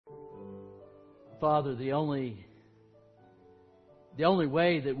Father, the only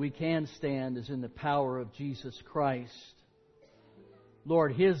way that we can stand is in the power of Jesus Christ.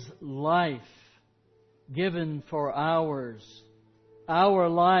 Lord, His life given for ours, our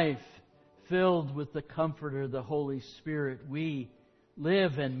life filled with the Comforter, the Holy Spirit. We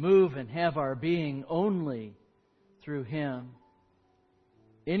live and move and have our being only through Him.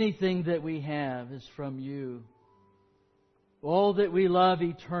 Anything that we have is from You. All that we love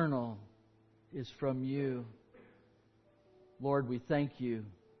eternal is from You. Lord, we thank You.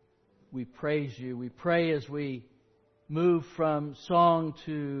 We praise You. We pray as we move from song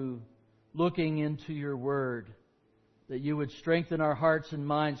to looking into Your Word, that You would strengthen our hearts and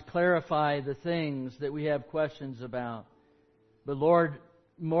minds, clarify the things that we have questions about. But Lord,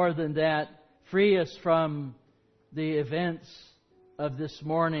 more than that, free us from the events of this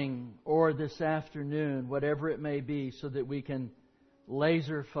morning or this afternoon, whatever it may be, so that we can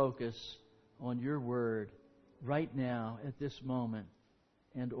laser focus on Your Word right now, at this moment,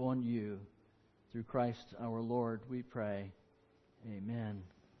 and on You. Through Christ our Lord, we pray. Amen.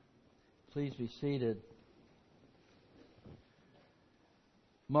 Please be seated.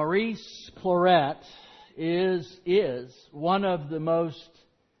 Maurice Clarett is one of the most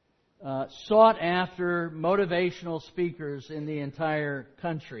sought-after motivational speakers in the entire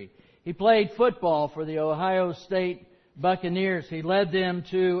country. He played football for the Ohio State Buccaneers. He led them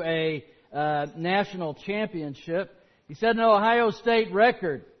to a national championship. He set an Ohio State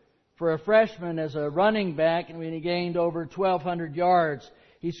record for a freshman as a running back, and when he gained over 1,200 yards.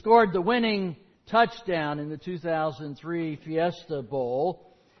 He scored the winning touchdown in the 2003 Fiesta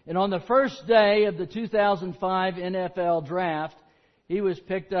Bowl. And on the first day of the 2005 NFL Draft, he was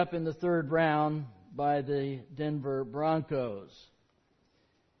picked up in the third round by the Denver Broncos.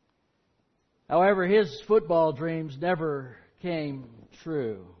 However, his football dreams never came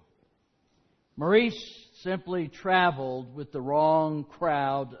true. Maurice simply traveled with the wrong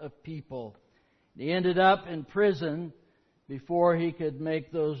crowd of people. He ended up in prison before he could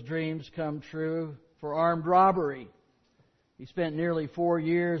make those dreams come true for armed robbery. He spent nearly 4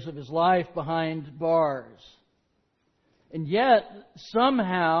 years of his life behind bars. And yet,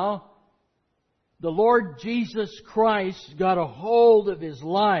 somehow, the Lord Jesus Christ got a hold of his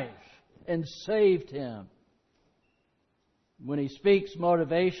life and saved him. When he speaks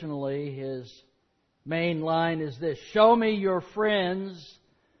motivationally, his main line is this: show me your friends,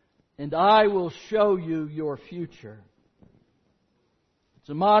 and I will show you your future. It's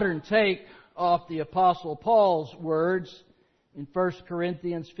a modern take off the Apostle Paul's words in 1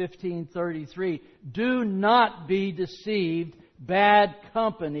 Corinthians 15:33. Do not be deceived. Bad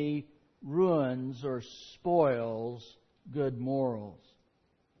company ruins or spoils good morals.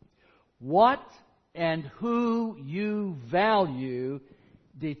 What and who you value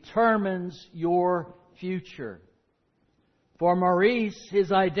determines your future. For Maurice, his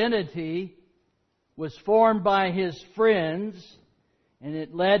identity was formed by his friends, and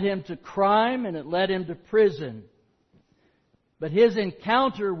it led him to crime and it led him to prison. But his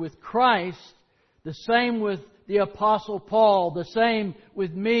encounter with Christ, the same with the Apostle Paul, the same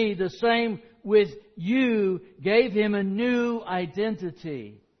with me, the same with you, gave him a new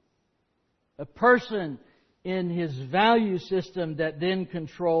identity. A person in his value system that then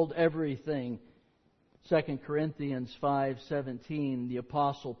controlled everything. 2 Corinthians 5:17, the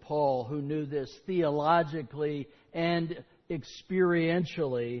Apostle Paul, who knew this theologically and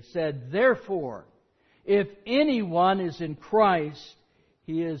experientially, said, therefore, if anyone is in Christ,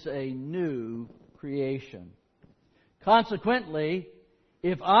 he is a new creation. Consequently,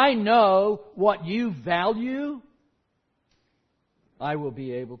 if I know what you value, I will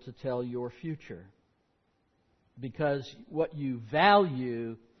be able to tell your future. Because what you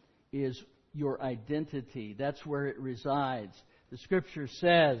value is your identity. That's where it resides. The Scripture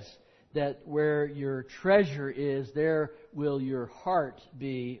says that where your treasure is, there will your heart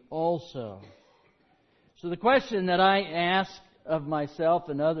be also. So the question that I ask of myself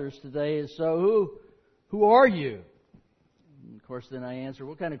and others today is, so who are you? And of course, then I answer,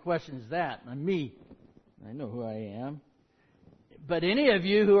 what kind of question is that? I'm me. I know who I am. But any of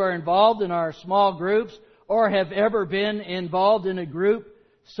you who are involved in our small groups or have ever been involved in a group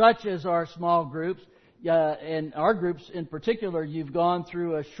such as our small groups, and our groups in particular, you've gone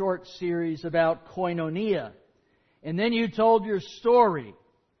through a short series about koinonia. And then you told your story.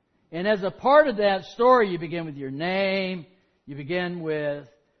 And as a part of that story, you begin with your name, you begin with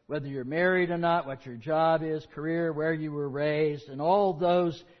whether you're married or not, what your job is, career, where you were raised, and all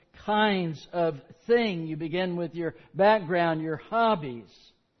those kinds of things. You begin with your background, your hobbies.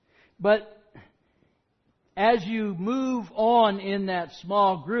 But as you move on in that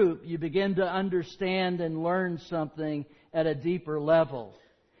small group, you begin to understand and learn something at a deeper level.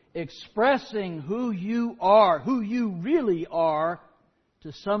 Expressing who you are, who you really are,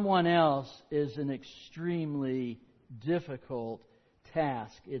 to someone else is an extremely difficult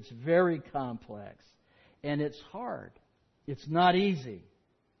task. It's very complex. And it's hard. It's not easy.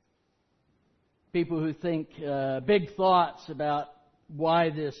 People who think big thoughts about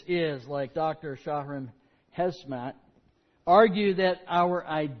why this is, like Dr. Shahram Hesmat, argue that our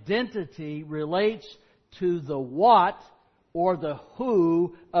identity relates to the what or the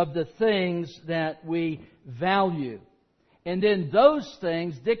who of the things that we value. And then those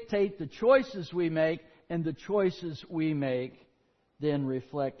things dictate the choices we make, and the choices we make then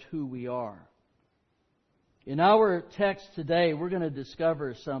reflect who we are. In our text today, we're going to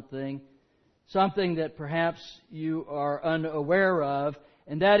discover something that perhaps you are unaware of,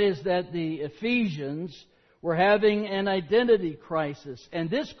 and that is that the Ephesians were having an identity crisis. And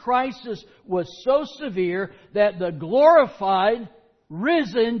this crisis was so severe that the glorified,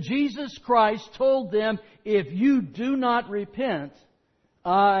 risen Jesus Christ told them, if you do not repent,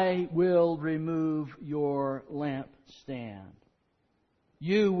 I will remove your lampstand.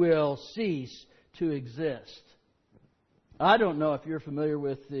 You will cease to exist. I don't know if you're familiar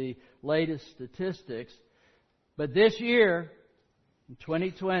with the latest statistics, but this year, in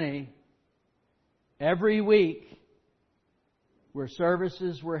 2020, every week where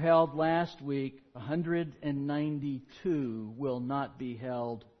services were held last week, 192 will not be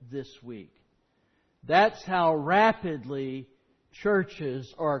held this week. That's how rapidly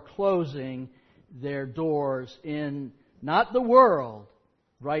churches are closing their doors in, not the world,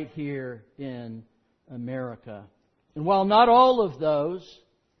 right here in America. And while not all of those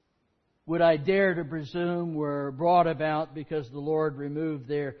would I dare to presume were brought about because the Lord removed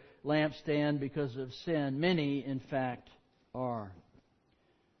their lampstand because of sin, many, in fact, are.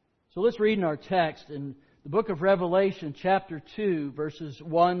 So let's read in our text in the book of Revelation, chapter 2, verses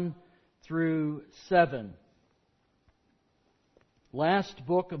 1 through 7. Last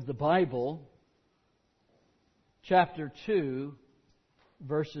book of the Bible, chapter 2,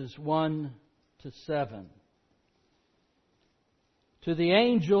 verses 1 to 7. To the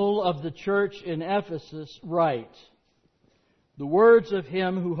angel of the church in Ephesus write, the words of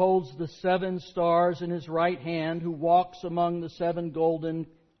Him who holds the 7 stars in His right hand, who walks among the 7 golden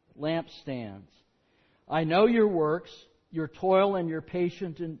lampstands. I know your works, your toil and your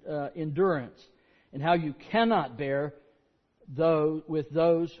patient endurance, and how you cannot bear with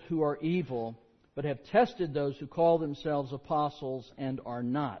those who are evil, but have tested those who call themselves apostles and are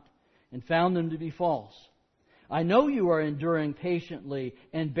not, and found them to be false. I know you are enduring patiently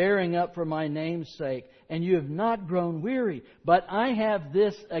and bearing up for my name's sake, and you have not grown weary. But I have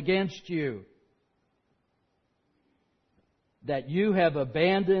this against you, that you have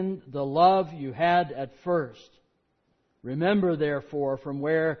abandoned the love you had at first. Remember, therefore, from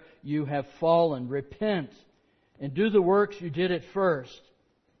where you have fallen, repent, and do the works you did at first.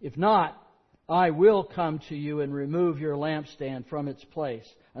 If not, I will come to you and remove your lampstand from its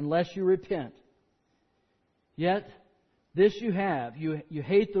place, unless you repent. Yet, this you have. You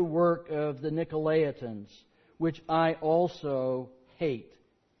hate the work of the Nicolaitans, which I also hate.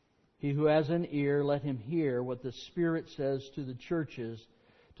 He who has an ear, let him hear what the Spirit says to the churches.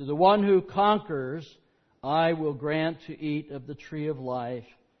 To the one who conquers, I will grant to eat of the tree of life,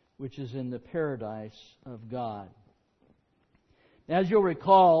 which is in the paradise of God. As you'll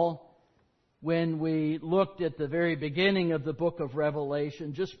recall, when we looked at the very beginning of the book of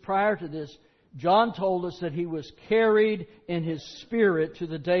Revelation, just prior to this, John told us that he was carried in his spirit to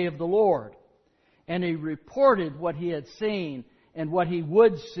the day of the Lord. And he reported what he had seen and what he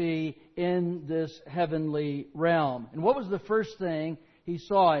would see in this heavenly realm. And what was the first thing he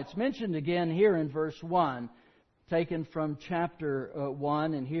saw? It's mentioned again here in verse 1, taken from chapter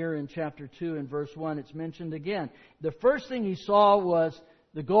 1, and here in chapter 2 in verse 1 it's mentioned again. The first thing he saw was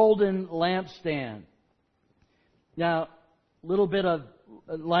the golden lampstand. Now, a little bit of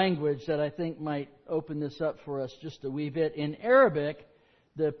language that I think might open this up for us just a wee bit. In Arabic,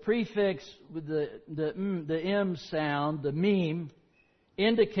 the prefix with the M sound, the meme,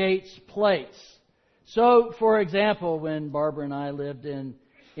 indicates place. So, for example, when Barbara and I lived in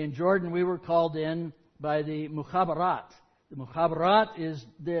Jordan, we were called in by the Mukhabarat. The Mukhabarat is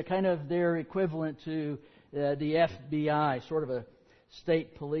their equivalent to the FBI, sort of a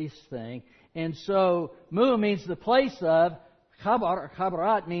state police thing. And so, Mu means the place of,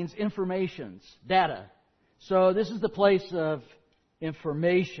 Khabarat means informations, data. So this is the place of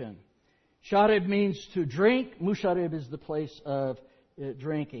information. Sharib means to drink. Musharib is the place of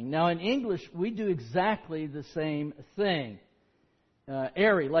drinking. Now, in English, we do exactly the same thing.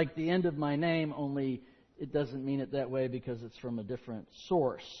 Airy, like the end of my name, only it doesn't mean it that way because it's from a different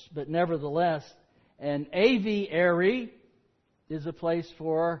source. But nevertheless, an aviary is a place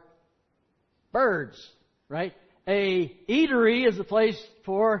for birds, right? A eatery is a place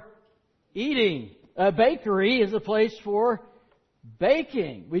for eating. A bakery is a place for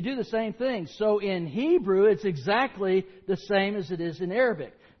baking. We do the same thing. So in Hebrew, it's exactly the same as it is in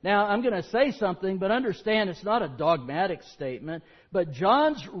Arabic. Now, I'm going to say something, but understand it's not a dogmatic statement. But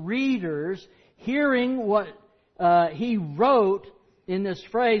John's readers, hearing what he wrote in this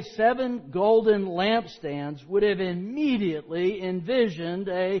phrase, 7 golden lampstands, would have immediately envisioned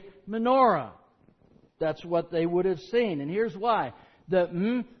a menorah. That's what they would have seen. And here's why. The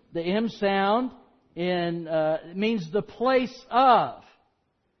M sound means the place of.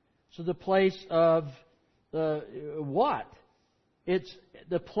 So the place of what? It's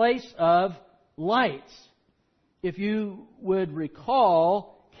the place of lights. If you would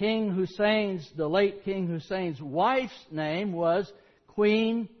recall, the late King Hussein's wife's name was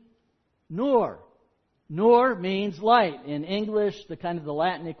Queen Noor. Noor means light. In English, the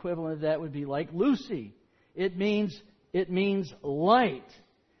Latin equivalent of that would be like Lucy. It means light.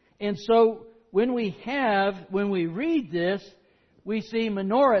 And so when we read this, we see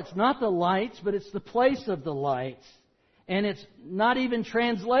menorah. It's not the lights, but it's the place of the lights. And it's not even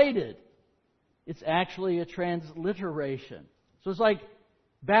translated. It's actually a transliteration. So it's like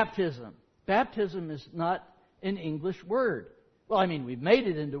baptism. Baptism is not an English word. Well, I mean, we've made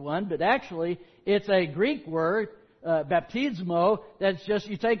it into one, but actually it's a Greek word, baptismo, that's just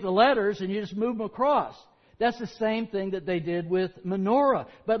you take the letters and you just move them across. That's the same thing that they did with menorah.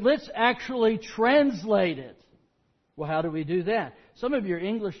 But let's actually translate it. Well, how do we do that? Some of your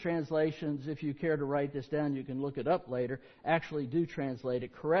English translations, if you care to write this down, you can look it up later, actually do translate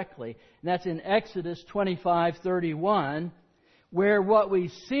it correctly. And that's in Exodus 25:31, where what we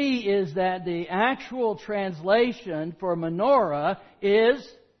see is that the actual translation for menorah is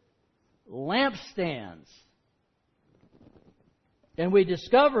lampstands. And we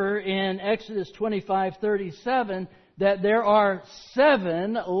discover in Exodus 25:37 that there are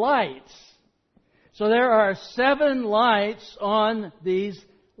 7 lights. So there are 7 lights on these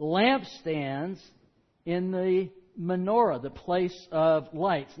lampstands in the menorah, the place of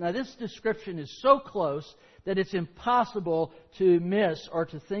lights. Now this description is so close that it's impossible to miss or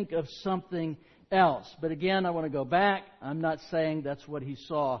to think of something else. But again, I want to go back. I'm not saying that's what he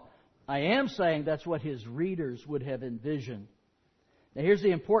saw. I am saying that's what his readers would have envisioned. Now here's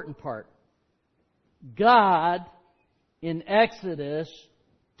the important part. God, in Exodus,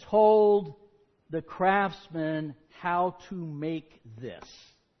 told the craftsman how to make this.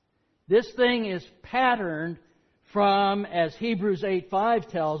 This thing is patterned from, as Hebrews 8:5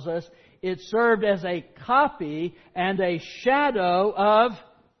 tells us, it served as a copy and a shadow of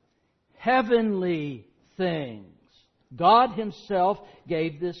heavenly things. God Himself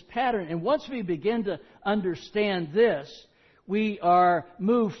gave this pattern. And once we begin to understand this, we are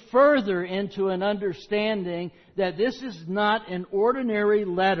moved further into an understanding that this is not an ordinary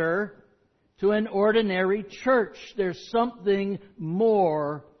letter to an ordinary church. There's something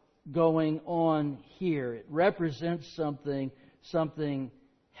more going on here. It represents something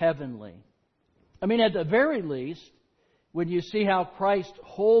heavenly. I mean, at the very least, when you see how Christ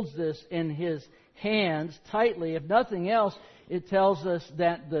holds this in His hands tightly, if nothing else, it tells us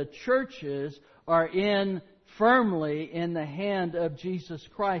that the churches are firmly in the hand of Jesus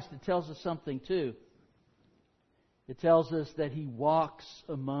Christ. It tells us something too. It tells us that He walks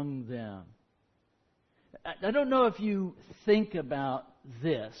among them. I don't know if you think about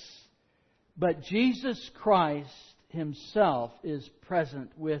this, but Jesus Christ Himself is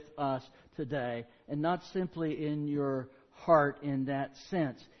present with us today, and not simply in your heart in that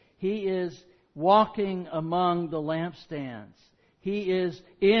sense. He is walking among the lampstands. He is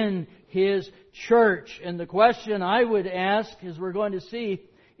in His church. And the question I would ask, as we're going to see,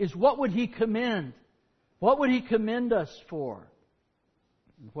 is what would He commend? What would He commend us for?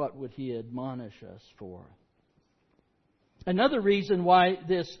 What would He admonish us for? Another reason why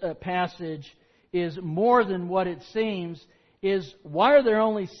this passage is more than what it seems is why are there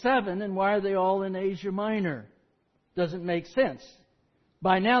only 7 and why are they all in Asia Minor? Doesn't make sense.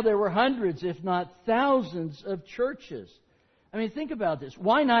 By now there were hundreds, if not thousands, of churches. I mean, think about this.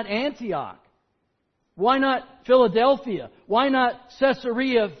 Why not Antioch? Why not Philadelphia? Why not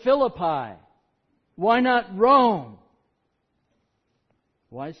Caesarea Philippi? Why not Rome?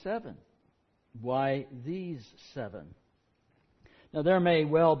 Why 7? Why these 7? Now, there may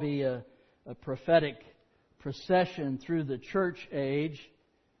well be a prophetic procession through the church age,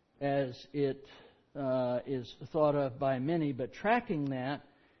 as it is thought of by many, but tracking that,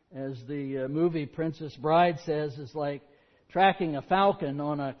 as the movie Princess Bride says, is like tracking a falcon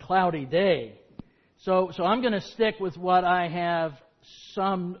on a cloudy day. So I'm going to stick with what I have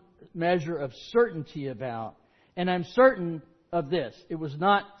some measure of certainty about. And I'm certain of this. It was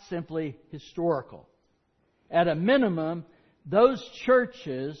not simply historical. At a minimum, those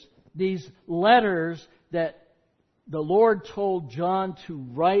churches, these letters that the Lord told John to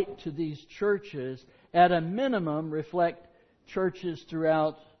write to these churches, at a minimum reflect churches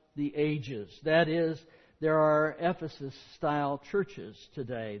throughout the ages. That is, there are Ephesus-style churches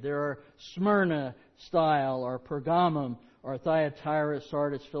today. There are Smyrna-style, or Pergamum, or Thyatira,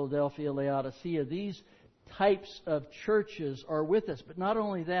 Sardis, Philadelphia, Laodicea. These types of churches are with us. But not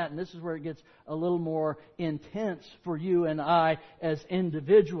only that, and this is where it gets a little more intense for you and I as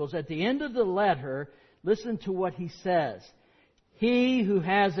individuals. At the end of the letter, listen to what he says. He who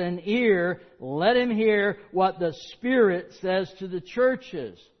has an ear, let him hear what the Spirit says to the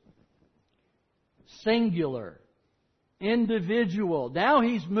churches. Singular. Individual. Now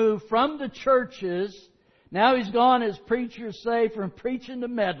he's moved from the churches. Now he's gone, as preachers say, from preaching to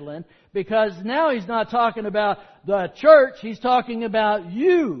meddling, because now he's not talking about the church, he's talking about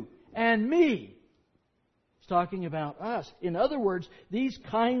you and me. He's talking about us. In other words, these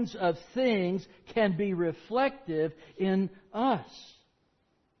kinds of things can be reflective in us.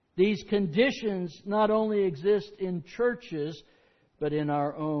 These conditions not only exist in churches, but in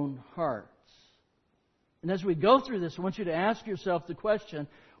our own hearts. And as we go through this, I want you to ask yourself the question,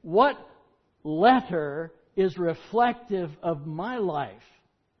 what letter is reflective of my life?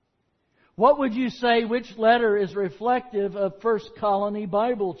 What would you say, which letter is reflective of First Colony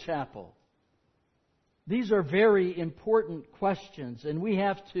Bible Chapel? These are very important questions, and we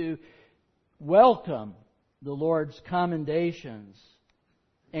have to welcome the Lord's commendations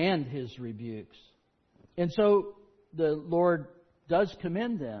and His rebukes. And so the Lord does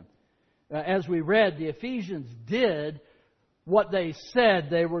commend them. As we read, the Ephesians did what they said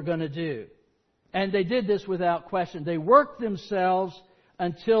they were going to do. And they did this without question. They worked themselves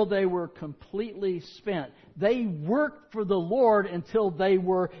until they were completely spent. They worked for the Lord until they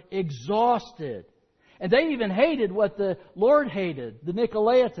were exhausted. And they even hated what the Lord hated, the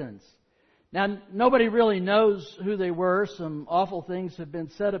Nicolaitans. Now, nobody really knows who they were. Some awful things have been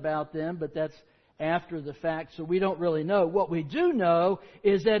said about them, but that's after the fact, so we don't really know. What we do know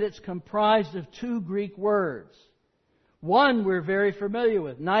is that it's comprised of two Greek words. One we're very familiar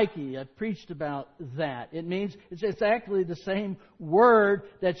with, Nike. I've preached about that. It means, it's actually the same word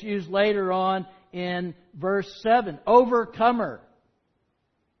that's used later on in verse 7, overcomer.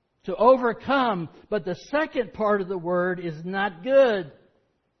 To overcome, but the second part of the word is not good.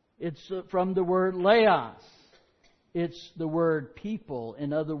 It's from the word laos. It's the word people.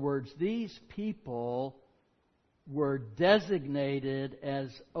 In other words, these people were designated as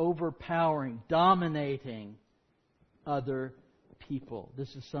overpowering, dominating other people.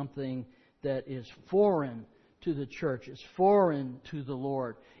 This is something that is foreign to the church. It's foreign to the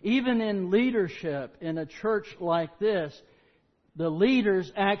Lord. Even in leadership in a church like this, the leaders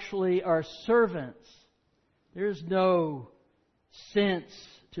actually are servants. There's no sense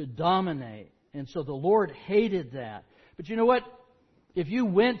to dominate. And so the Lord hated that. But you know what? If you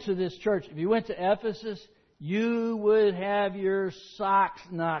went to this church, if you went to Ephesus, you would have your socks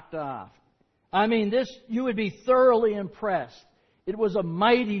knocked off. I mean, you would be thoroughly impressed. It was a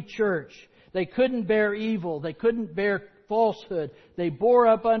mighty church. They couldn't bear evil. They couldn't bear falsehood. They bore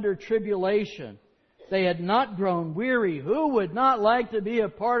up under tribulation. They had not grown weary. Who would not like to be a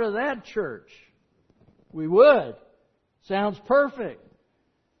part of that church? We would. Sounds perfect.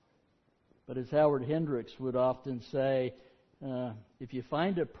 But as Howard Hendricks would often say, if you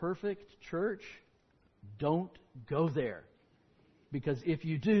find a perfect church, don't go there. Because if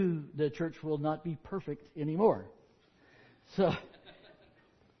you do, the church will not be perfect anymore. So,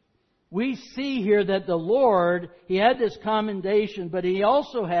 we see here that the Lord, He had this commendation, but He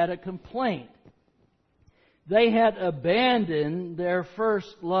also had a complaint. They had abandoned their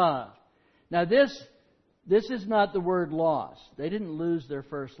first love. Now this is not the word lost. They didn't lose their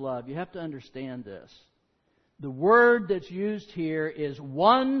first love. You have to understand this. The word that's used here is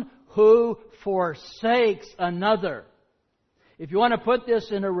one who forsakes another. If you want to put this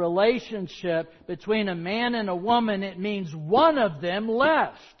in a relationship between a man and a woman, it means one of them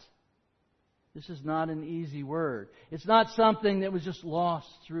left. This is not an easy word. It's not something that was just lost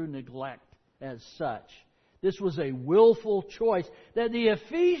through neglect as such. This was a willful choice that the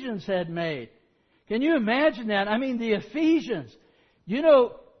Ephesians had made. Can you imagine that? I mean, the Ephesians. You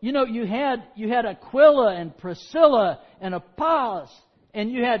know, you had Aquila and Priscilla and Apollos, and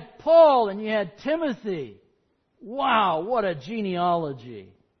you had Paul and you had Timothy. Wow, what a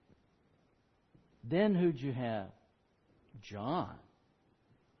genealogy. Then who'd you have? John.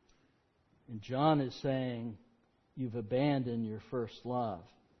 And John is saying, you've abandoned your first love.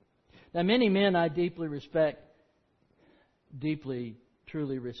 Now, many men I deeply respect,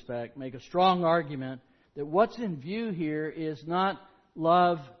 truly respect, make a strong argument that what's in view here is not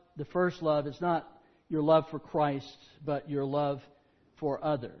love, the first love, is not your love for Christ, but your love for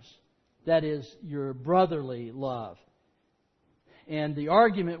others. That is, your brotherly love. And the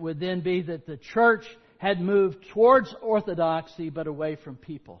argument would then be that the church had moved towards orthodoxy but away from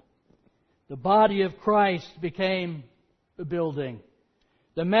people. The body of Christ became a building.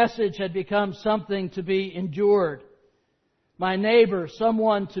 The message had become something to be endured. My neighbor,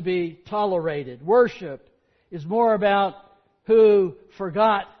 someone to be tolerated. Worship is more about who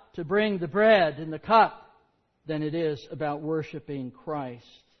forgot to bring the bread and the cup than it is about worshiping Christ.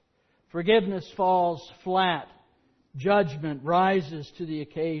 Forgiveness falls flat. Judgment rises to the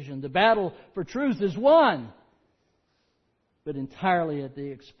occasion. The battle for truth is won, but entirely at the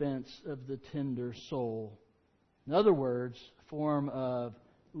expense of the tender soul. In other words, a form of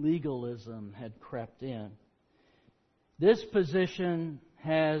legalism had crept in. This position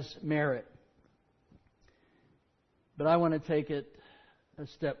has merit, but I want to take it a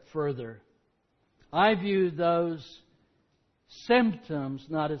step further. I view those symptoms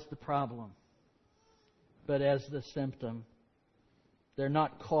not as the problem, but as the symptom. They're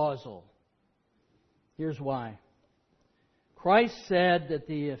not causal. Here's why. Christ said that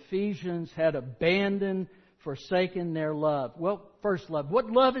the Ephesians had abandoned, forsaken their love. Well, first love. What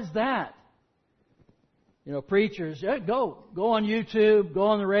love is that? Preachers, go on YouTube, go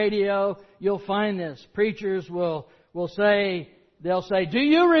on the radio, you'll find this. Preachers will say, they'll say, do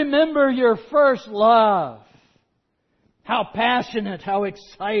you remember your first love? How passionate, how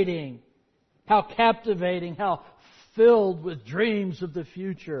exciting, how captivating, how filled with dreams of the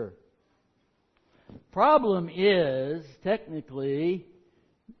future. Problem is, technically,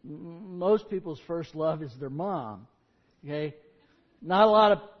 most people's first love is their mom. Okay? Not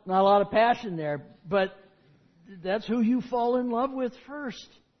a lot of passion there, but that's who you fall in love with first,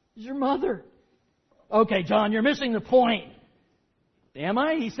 is your mother. Okay, John, you're missing the point. Am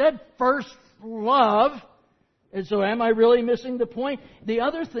I? He said first love. And so am I really missing the point? The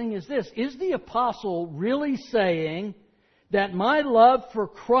other thing is this. Is the apostle really saying that my love for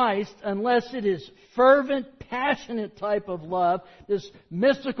Christ, unless it is fervent, passionate type of love, this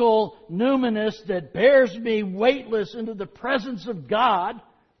mystical numinous that bears me weightless into the presence of God,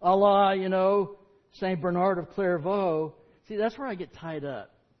 a la, St. Bernard of Clairvaux. See, that's where I get tied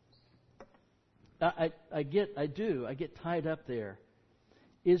up. I get tied up there.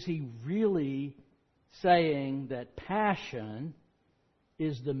 Is he really saying that passion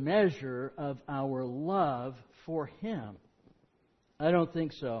is the measure of our love for Him? I don't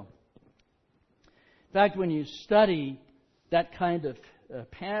think so. In fact, when you study that kind of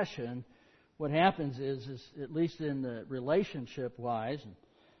passion, what happens is at least in the relationship-wise,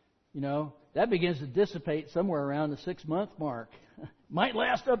 that begins to dissipate somewhere around the 6-month mark. Might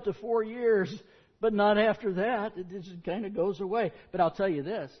last up to 4 years, but not after that. It just kind of goes away. But I'll tell you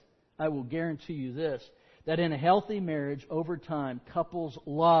this. I will guarantee you this, that in a healthy marriage, over time, couples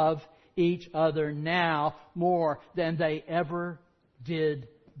love each other now more than they ever did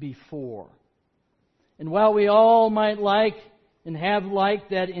before. And while we all might like and have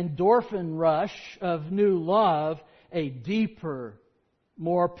liked that endorphin rush of new love, a deeper,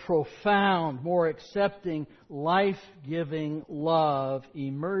 more profound, more accepting, life-giving love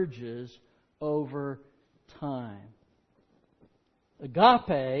emerges over time.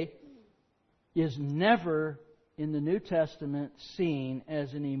 Agape is never in the New Testament seen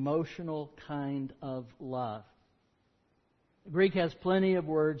as an emotional kind of love. The Greek has plenty of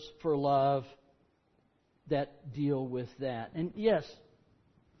words for love that deal with that. And yes,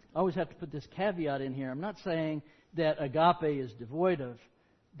 I always have to put this caveat in here. I'm not saying that agape is devoid of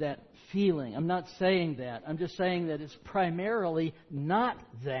that feeling. I'm not saying that. I'm just saying that it's primarily not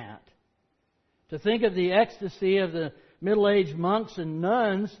that. To think of the ecstasy of the middle-aged monks and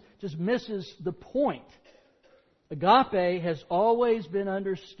nuns just misses the point. Agape has always been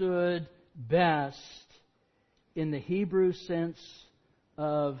understood best in the Hebrew sense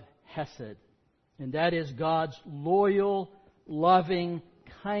of hesed. And that is God's loyal, loving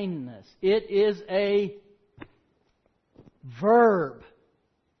kindness. It is a verb.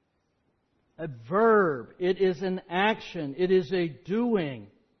 A verb. It is an action. It is a doing.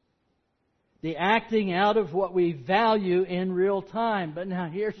 the acting out of what we value in real time. But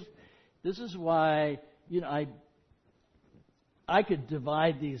now this is why, I could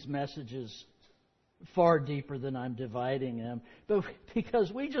divide these messages far deeper than I'm dividing them. But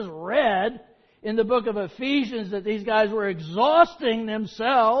because we just read in the book of Ephesians that these guys were exhausting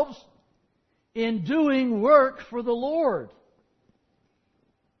themselves in doing work for the Lord.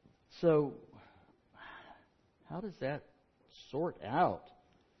 So, how does that sort out?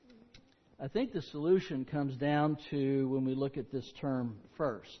 I think the solution comes down to when we look at this term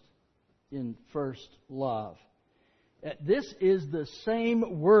first, in first love. This is the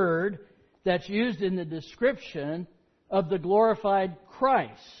same word that's used in the description of the glorified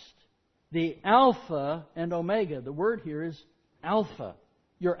Christ, the Alpha and Omega. The word here is Alpha,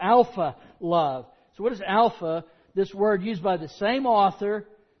 your Alpha love. So what is Alpha, this word used by the same author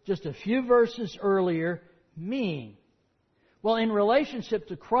just a few verses earlier, mean? Well, in relationship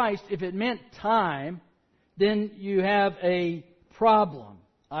to Christ, if it meant time, then you have a problem,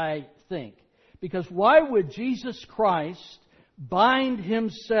 I think. Because why would Jesus Christ bind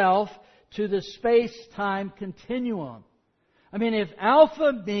Himself to the space-time continuum? I mean, if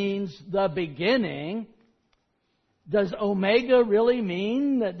Alpha means the beginning, does Omega really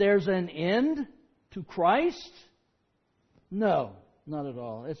mean that there's an end to Christ? No, not at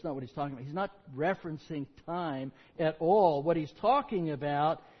all. That's not what He's talking about. He's not referencing time at all. What He's talking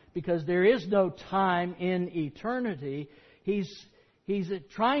about, because there is no time in eternity, He's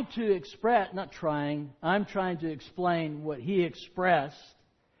trying to express, I'm trying to explain what He expressed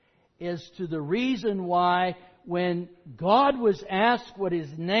as to the reason why when God was asked what His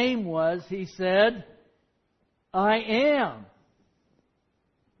name was, He said, I am.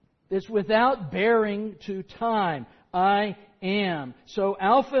 It's without bearing to time. I am. So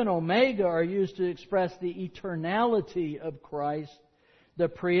Alpha and Omega are used to express the eternality of Christ, the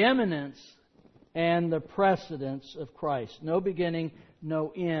preeminence and the precedence of Christ. No beginning,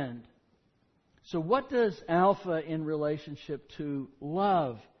 no end. So what does Alpha in relationship to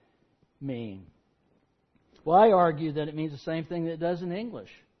love mean? Well, I argue that it means the same thing that it does in English.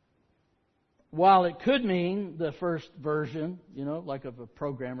 While it could mean the first version, like of a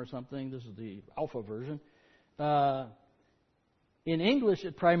program or something, this is the Alpha version, in English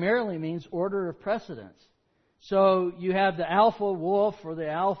it primarily means order of precedence. So you have the alpha wolf or the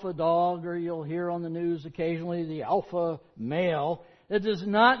alpha dog, or you'll hear on the news occasionally the alpha male. It does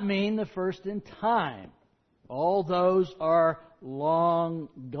not mean the first in time. All those are long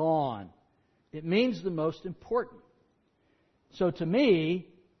gone. It means the most important. So to me,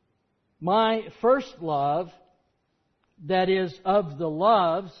 my first love, that is of the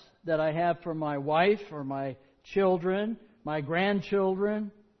loves that I have for my wife or my children, my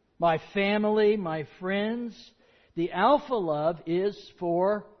grandchildren, my family, my friends, the Alpha love is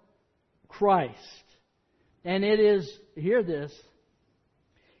for Christ. And it is, hear this,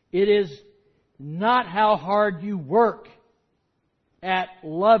 it is not how hard you work at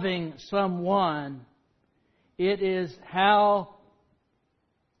loving someone. It is how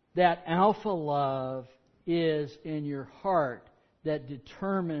that Alpha love is in your heart that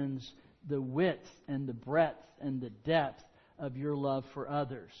determines the width and the breadth and the depth of your love for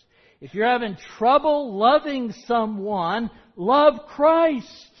others. If you're having trouble loving someone, love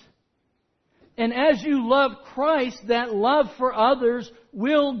Christ. And as you love Christ, that love for others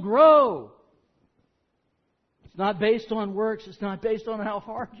will grow. It's not based on works. It's not based on how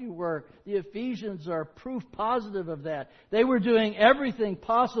hard you work. The Ephesians are proof positive of that. They were doing everything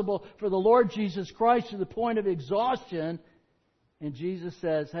possible for the Lord Jesus Christ to the point of exhaustion. And Jesus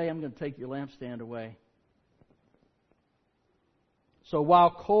says, hey, I'm going to take your lampstand away. So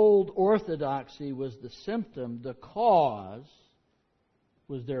while cold orthodoxy was the symptom, the cause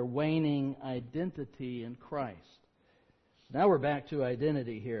was their waning identity in Christ. Now we're back to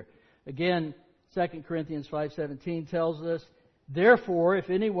identity here. Again, 2 Corinthians 5:17 tells us, therefore, if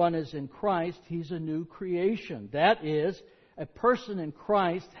anyone is in Christ, he's a new creation. That is, a person in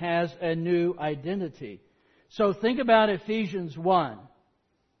Christ has a new identity. So think about Ephesians 1.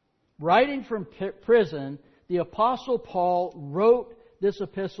 Writing from prison, the Apostle Paul wrote this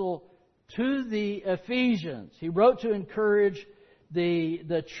epistle to the Ephesians. He wrote to encourage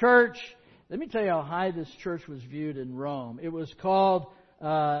the church. Let me tell you how high this church was viewed in Rome. It was called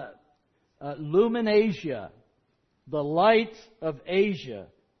Lumen Asia, the light of Asia.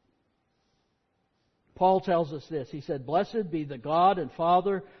 Paul tells us this. He said, blessed be the God and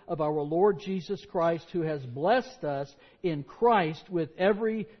Father of our Lord Jesus Christ, who has blessed us in Christ with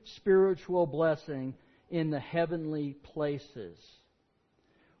every spiritual blessing in the heavenly places.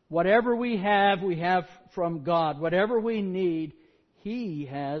 Whatever we have from God. Whatever we need, He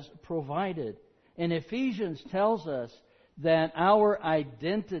has provided. And Ephesians tells us that our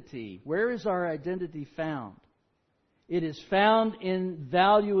identity, where is our identity found? It is found in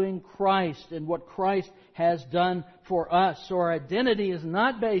valuing Christ and what Christ has done for us. So our identity is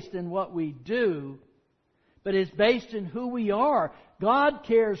not based in what we do, but it's based in who we are. God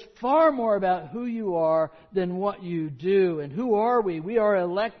cares far more about who you are than what you do. And who are we? We are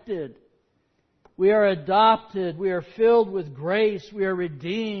elected. We are adopted. We are filled with grace. We are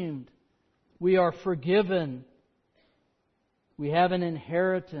redeemed. We are forgiven. We have an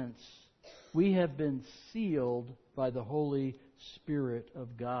inheritance. We have been sealed by the Holy Spirit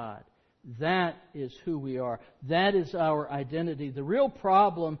of God. That is who we are. That is our identity. The real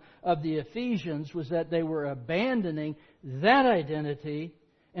problem of the Ephesians was that they were abandoning that identity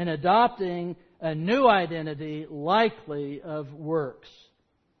and adopting a new identity, likely of works.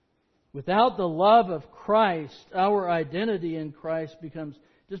 Without the love of Christ, our identity in Christ becomes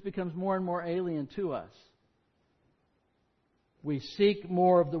more and more alien to us. We seek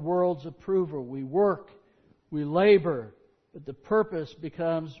more of the world's approval. We work, we labor, but the purpose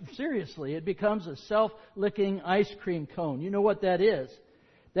becomes, seriously, it becomes a self-licking ice cream cone. You know what that is?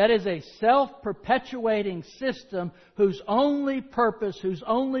 That is a self-perpetuating system whose only purpose, whose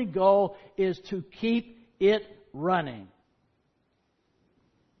only goal is to keep it running.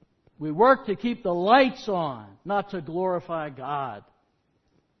 We work to keep the lights on, not to glorify God.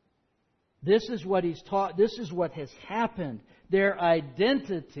 This is what he's taught. This is what has happened. Their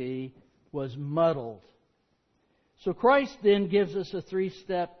identity was muddled. So Christ then gives us a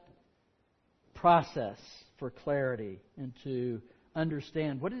 3-step process for clarity and to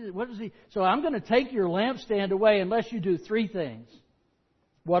understand. What is he? So I'm going to take your lampstand away unless you do 3 things.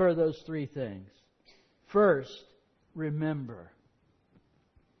 What are those 3 things? First, remember.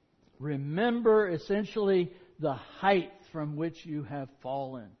 Remember essentially the height from which you have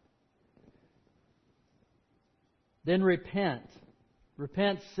fallen. Then repent.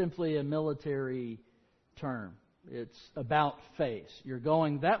 Repent's simply a military term. It's about face. You're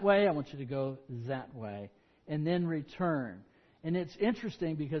going that way, I want you to go that way. And then return. And it's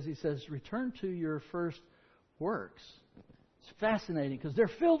interesting because he says, return to your first works. It's fascinating because they're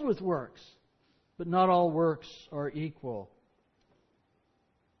filled with works. But not all works are equal.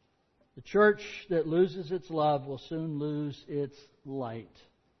 The church that loses its love will soon lose its light,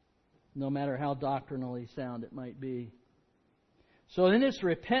 no matter how doctrinally sound it might be. So in this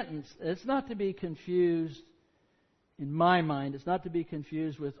repentance, it's not to be confused, in my mind, it's not to be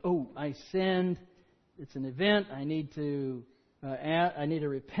confused with, oh, I sinned, it's an event, I need to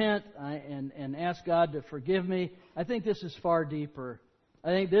repent and ask God to forgive me. I think this is far deeper. I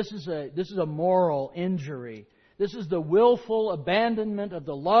think this is a moral injury. This is the willful abandonment of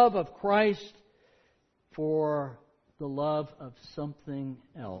the love of Christ for the love of something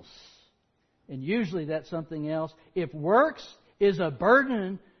else. And usually that something else, if works is a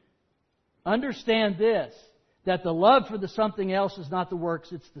burden, understand this, that the love for the something else is not the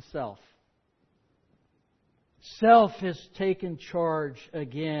works, it's the self. Self has taken charge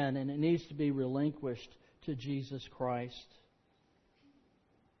again, and it needs to be relinquished to Jesus Christ.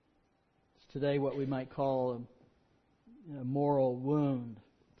 It's today what we might call a moral wound.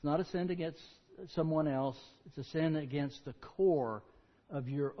 It's not a sin against someone else. It's a sin against the core of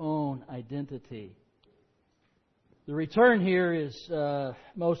your own identity. The return here is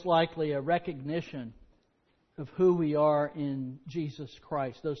most likely a recognition of who we are in Jesus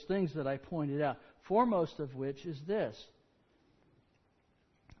Christ. Those things that I pointed out, foremost of which is this: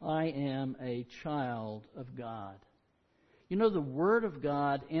 I am a child of God. You know, the Word of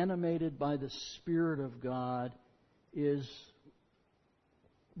God, animated by the Spirit of God, is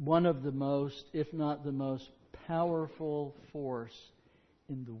one of the most, if not the most, powerful force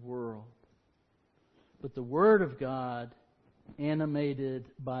in the world. But the Word of God, animated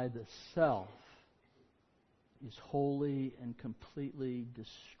by the self, is wholly and completely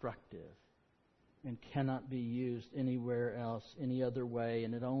destructive and cannot be used anywhere else, any other way,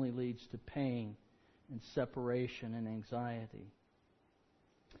 and it only leads to pain and separation and anxiety.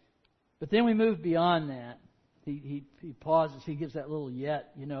 But then we move beyond that. He pauses, he gives that little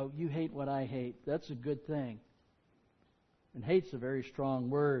yet, you hate what I hate. That's a good thing. And hate's a very strong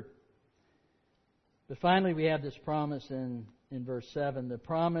word. But finally we have this promise in verse 7. The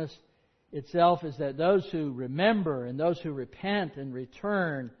promise itself is that those who remember and those who repent and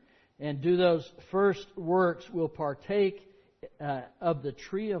return and do those first works will partake of the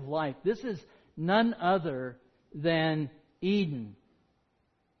tree of life. This is none other than Eden.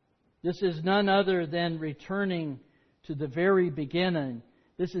 This is none other than returning to the very beginning.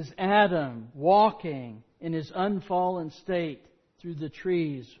 This is Adam walking in his unfallen state, through the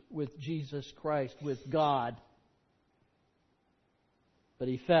trees with Jesus Christ, with God. But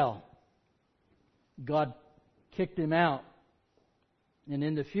he fell. God kicked him out. And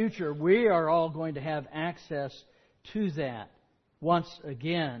in the future, we are all going to have access to that once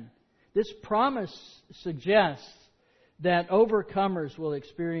again. This promise suggests that overcomers will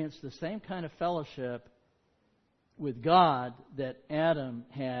experience the same kind of fellowship with God that Adam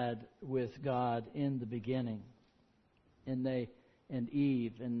had with God in the beginning, and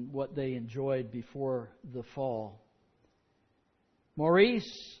Eve, and what they enjoyed before the fall.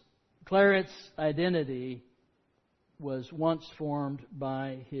 Maurice Claret's identity was once formed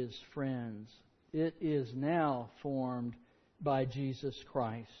by his friends. It is now formed by Jesus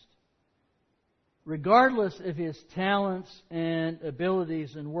Christ. Regardless of his talents and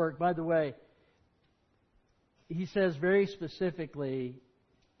abilities and work. By the way, he says very specifically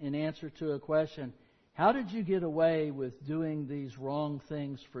in answer to a question, how did you get away with doing these wrong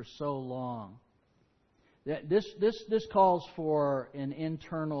things for so long? This calls for an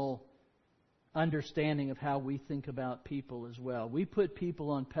internal understanding of how we think about people as well. We put people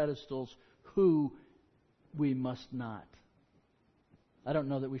on pedestals who we must not. I don't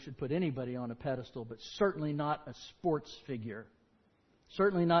know that we should put anybody on a pedestal, but certainly not a sports figure.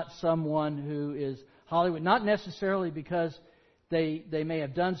 Certainly not someone who is Hollywood. Not necessarily because they may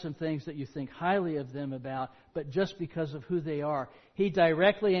have done some things that you think highly of them about, but just because of who they are. He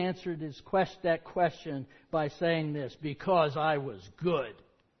directly answered that question by saying this, because I was good.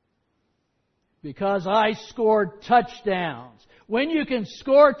 Because I scored touchdowns. When you can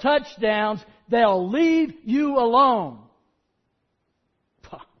score touchdowns, they'll leave you alone.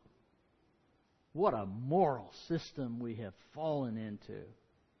 What a moral system we have fallen into. I'm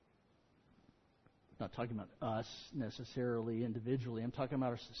not talking about us necessarily individually. I'm talking about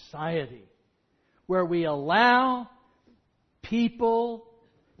our society, where we allow people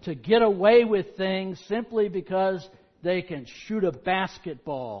to get away with things simply because they can shoot a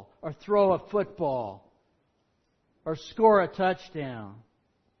basketball or throw a football or score a touchdown.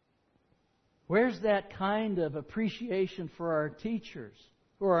 Where's that kind of appreciation for our teachers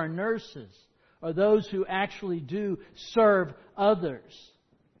or our nurses or those who actually do serve others?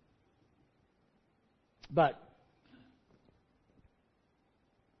 But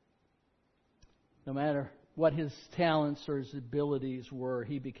no matter what his talents or his abilities were,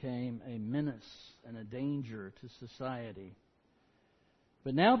 he became a menace and a danger to society.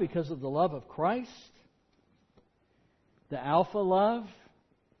 But now, because of the love of Christ, the alpha love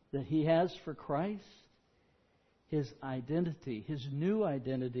that he has for Christ, his identity, his new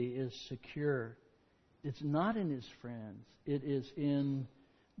identity is secure. It's not in his friends. It is in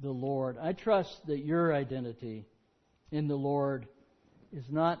the Lord. I trust that your identity in the Lord is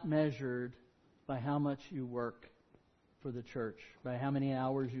not measured by how much you work for the church, by how many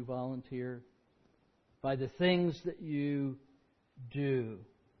hours you volunteer, by the things that you do,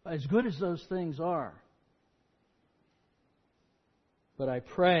 as good as those things are. But I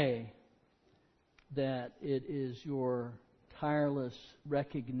pray that it is your tireless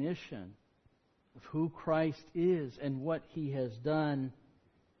recognition of who Christ is and what He has done,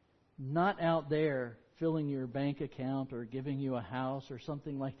 not out there filling your bank account or giving you a house or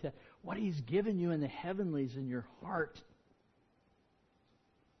something like that. What He's given you in the heavenlies, in your heart.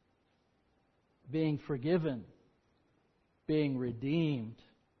 Being forgiven, being redeemed,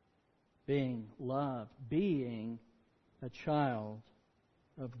 being loved, being a child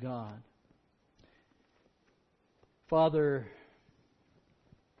of God. Father,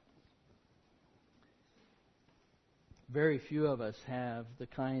 very few of us have the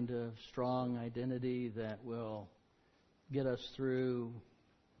kind of strong identity that will get us through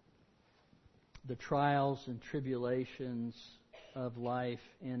the trials and tribulations of life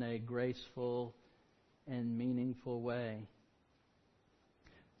in a graceful and meaningful way.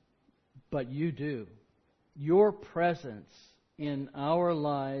 But you do. Your presence in our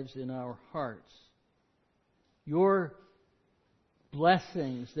lives, in our hearts, your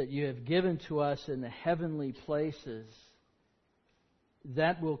blessings that you have given to us in the heavenly places,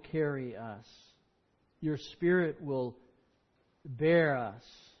 that will carry us. Your Spirit will bear us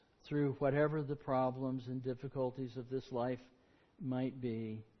through whatever the problems and difficulties of this life might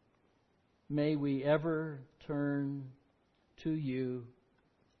be. May we ever turn to you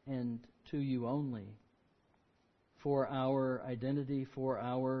and to you only for our identity, for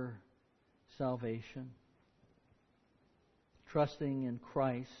our salvation. Trusting in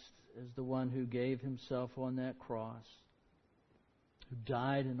Christ as the one who gave Himself on that cross, who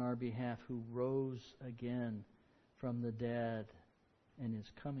died in our behalf, who rose again from the dead and is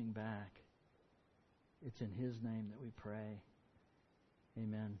coming back. It's in His name that we pray.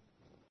 Amen.